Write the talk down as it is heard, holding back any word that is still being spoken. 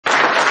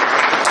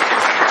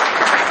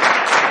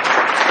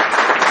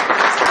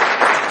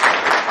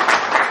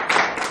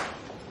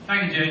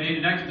you, J.D.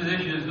 The next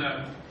position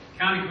is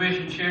County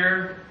Commission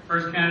Chair.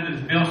 First candidate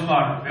is Bill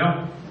Slaughter.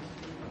 Bill?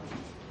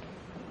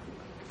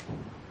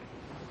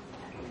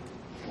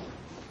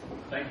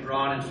 Thank you,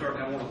 Ron, and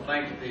certainly I want to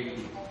thank the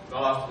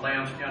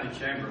Valdosta-Lowndes County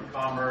Chamber of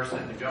Commerce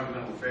and the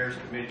Governmental Affairs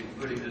Committee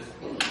for putting this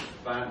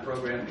fine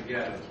program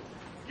together.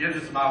 It gives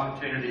us an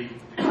opportunity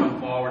to come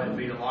forward and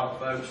meet a lot of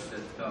folks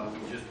that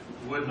we just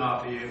would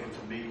not be able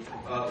to meet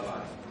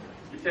otherwise.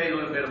 Let me tell you a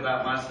little bit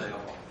about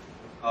myself.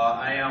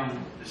 I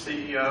am the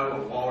CEO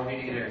of Ballard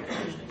Heating and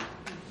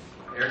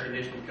Air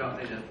Conditioning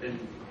Company that's been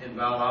in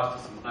Valdosta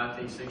since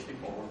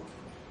 1964.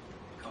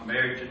 I'm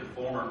married to the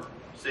former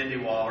Cindy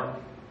Waller.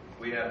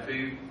 We have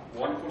two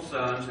wonderful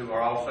sons who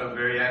are also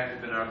very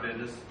active in our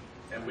business,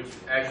 and which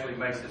actually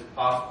makes it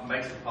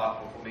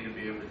possible for me to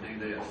be able to do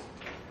this.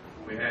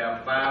 We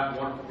have 5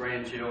 wonderful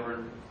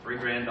grandchildren, 3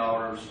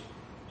 granddaughters,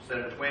 a set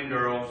of twin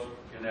girls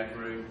in that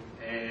group,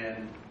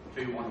 and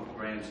 2 wonderful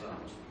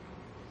grandsons.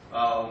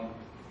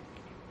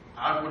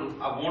 I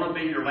want to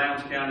be your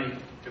Lowndes County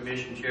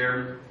Commission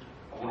Chairman.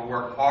 I want to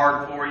work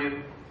hard for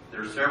you.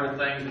 There are several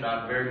things that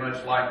I'd very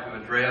much like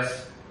to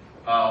address.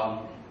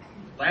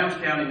 Lowndes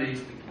County needs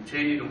to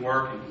continue to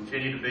work and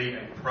continue to be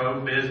a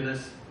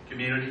pro-business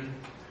community.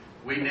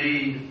 We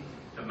need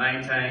to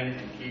maintain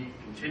and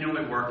keep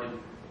continually working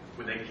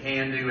with a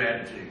can-do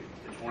attitude.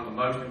 It's one of the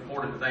most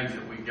important things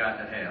that we've got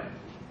to have.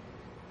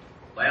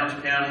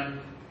 Lowndes County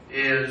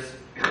is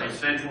a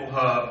central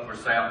hub for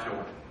South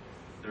Georgia.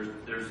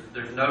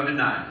 There's no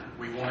denying it.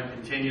 We want to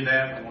continue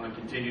that. We want to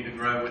continue to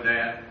grow with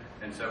that,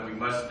 and so we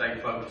must stay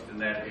focused in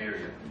that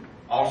area.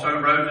 Also,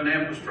 roads and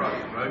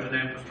infrastructure. Roads and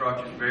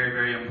infrastructure is very,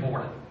 very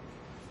important.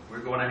 We're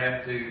going to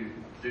have to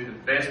do the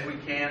best we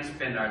can,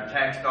 spend our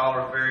tax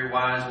dollars very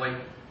wisely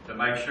to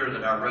make sure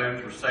that our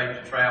roads are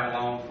safe to travel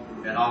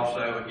on. And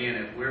also, again,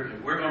 if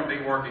we're going to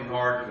be working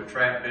hard to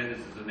attract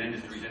businesses and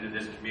industries into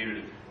this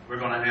community, we're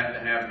going to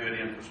have good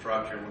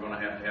infrastructure, and we're going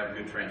to have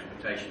good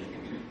transportation.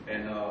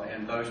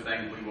 And those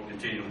things we will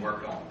continue to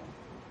work on.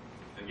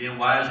 Again,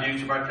 wise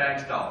use of our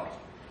tax dollars.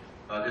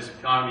 This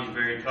economy is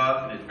very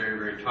tough and it's very,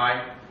 very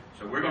tight.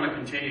 So we're going to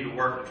continue to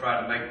work to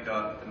try to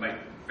make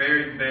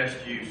very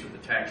best use of the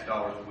tax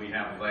dollars that we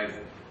have available.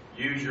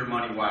 Use your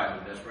money wisely.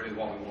 That's really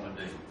what we want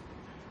to do.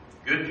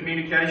 Good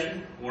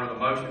communication, one of the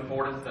most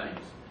important things.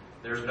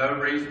 There's no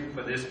reason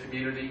for this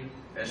community,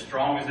 as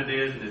strong as it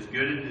is and as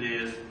good as it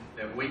is,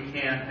 that we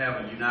can't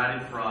have a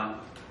united front.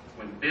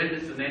 When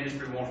business and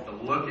industry wants to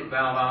look at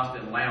Valdosta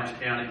and Lowndes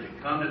County to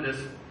come to this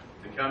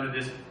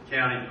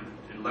county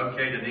to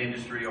locate an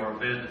industry or a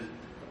business,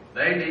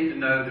 they need to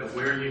know that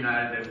we're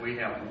united, that we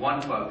have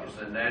one focus,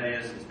 and that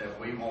is that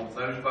we want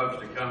those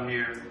folks to come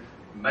here,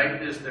 make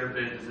this their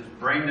businesses,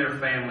 bring their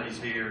families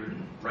here,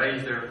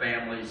 raise their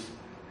families,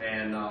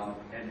 and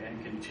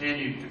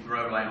continue to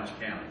grow Lowndes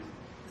County.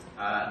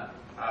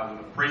 I would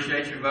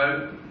appreciate your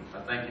vote. I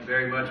thank you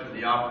very much for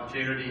the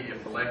opportunity,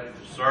 if elected,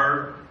 to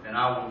serve, and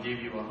I will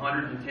give you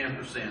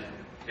 110%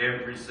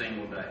 every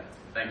single day.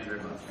 Thank you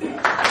very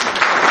much.